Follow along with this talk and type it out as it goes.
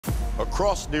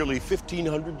Across nearly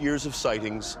 1,500 years of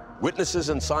sightings, witnesses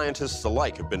and scientists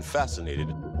alike have been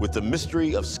fascinated with the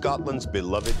mystery of Scotland's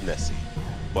beloved Nessie.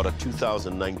 But a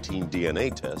 2019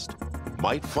 DNA test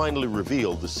might finally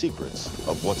reveal the secrets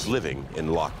of what's living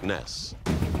in Loch Ness.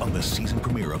 On the season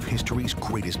premiere of history's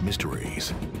greatest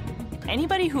mysteries.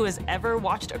 Anybody who has ever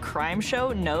watched a crime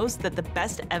show knows that the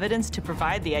best evidence to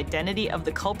provide the identity of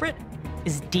the culprit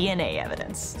is DNA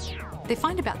evidence. They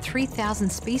find about 3,000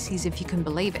 species, if you can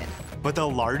believe it. But the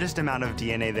largest amount of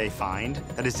DNA they find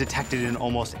that is detected in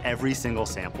almost every single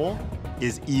sample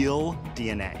is eel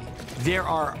DNA. There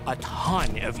are a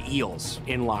ton of eels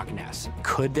in Loch Ness.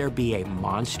 Could there be a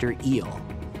monster eel?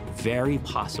 Very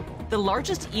possible. The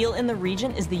largest eel in the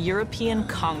region is the European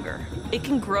conger. It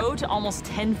can grow to almost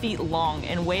 10 feet long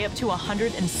and weigh up to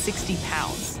 160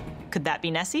 pounds. Could that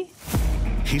be Nessie?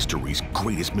 History's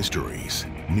greatest mysteries.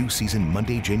 New season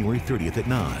Monday, January 30th at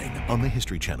 9 on the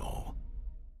History Channel.